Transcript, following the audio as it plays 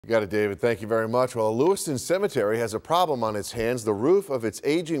You got it, David. Thank you very much. Well, Lewiston Cemetery has a problem on its hands. The roof of its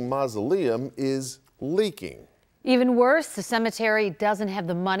aging mausoleum is leaking. Even worse, the cemetery doesn't have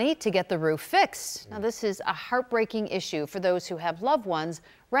the money to get the roof fixed. Now, this is a heartbreaking issue for those who have loved ones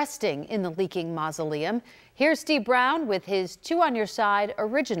resting in the leaking mausoleum. Here's Steve Brown with his Two on Your Side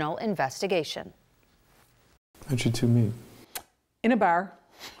original investigation. How'd you two meet? In a bar.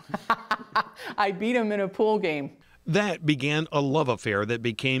 I beat him in a pool game. That began a love affair that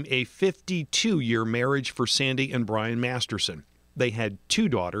became a 52-year marriage for Sandy and Brian Masterson. They had 2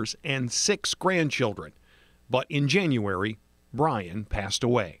 daughters and 6 grandchildren. But in January, Brian passed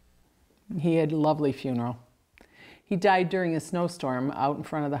away. He had a lovely funeral. He died during a snowstorm out in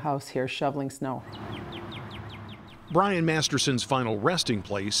front of the house here shoveling snow. Brian Masterson's final resting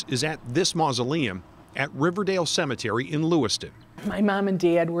place is at this mausoleum at Riverdale Cemetery in Lewiston. My mom and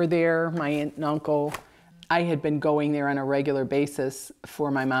dad were there, my aunt and uncle. I had been going there on a regular basis for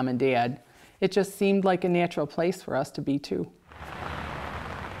my mom and dad. It just seemed like a natural place for us to be too.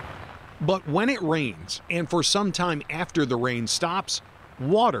 But when it rains, and for some time after the rain stops,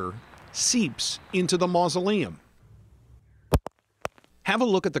 water seeps into the mausoleum. Have a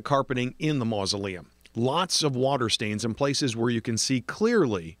look at the carpeting in the mausoleum. Lots of water stains in places where you can see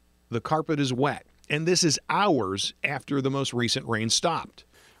clearly the carpet is wet. And this is hours after the most recent rain stopped.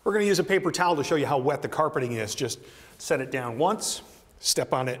 We're going to use a paper towel to show you how wet the carpeting is. Just set it down once,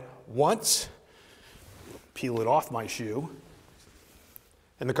 step on it once, peel it off my shoe,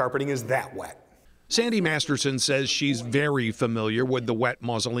 and the carpeting is that wet. Sandy Masterson says she's very familiar with the wet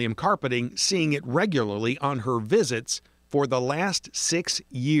mausoleum carpeting, seeing it regularly on her visits for the last 6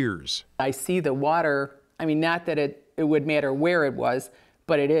 years. I see the water, I mean, not that it would matter where it was,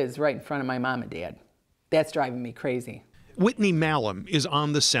 but it is right in front of my mom and dad. That's driving me crazy. Whitney Malum is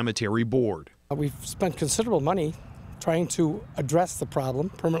on the cemetery board. We've spent considerable money trying to address the problem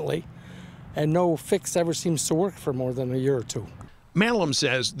permanently, and no fix ever seems to work for more than a year or two. Malum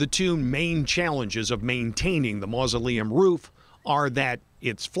says the 2 main challenges of maintaining the mausoleum roof are that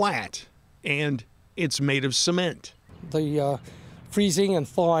it's flat and it's made of cement. The freezing and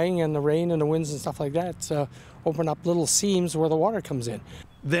thawing and the rain and the winds and stuff like that open up little seams where the water comes in.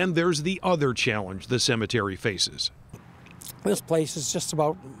 Then there's the other challenge the cemetery faces. This place is just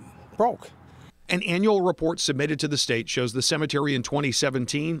about broke. An annual report submitted to the state shows the cemetery in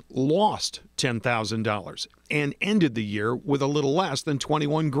 2017 lost $10,000 and ended the year with a little less than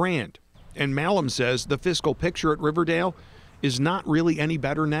 21 grand. And Malum says the fiscal picture at Riverdale is not really any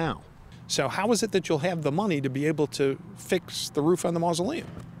better now. So how is it that you'll have the money to be able to fix the roof on the mausoleum?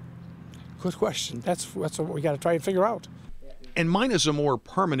 Good question. That's what we got to try and figure out. And minus a more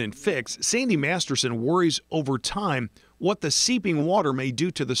permanent fix, Sandy Masterson worries over time what the seeping water may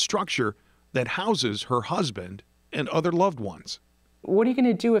do to the structure that houses her husband and other loved ones. What are you going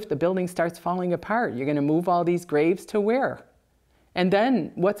to do if the building starts falling apart? You're going to move all these graves to where? And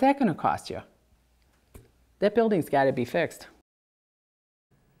then what's that going to cost you? That building's got to be fixed.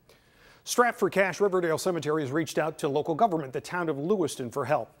 Strapped for cash, Riverdale Cemetery has reached out to local government, the town of Lewiston, for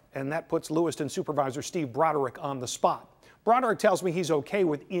help. And that puts Lewiston Supervisor Steve Broderick on the spot. Broderick tells me he's okay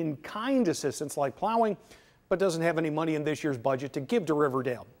with in-kind assistance like plowing, but doesn't have any money in this year's budget to give to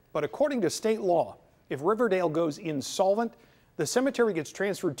Riverdale. But according to state law, if Riverdale goes insolvent, the cemetery gets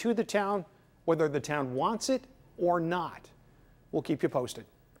transferred to the town, whether the town wants it or not. We'll keep you posted.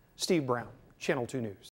 Steve Brown, Channel 2 News.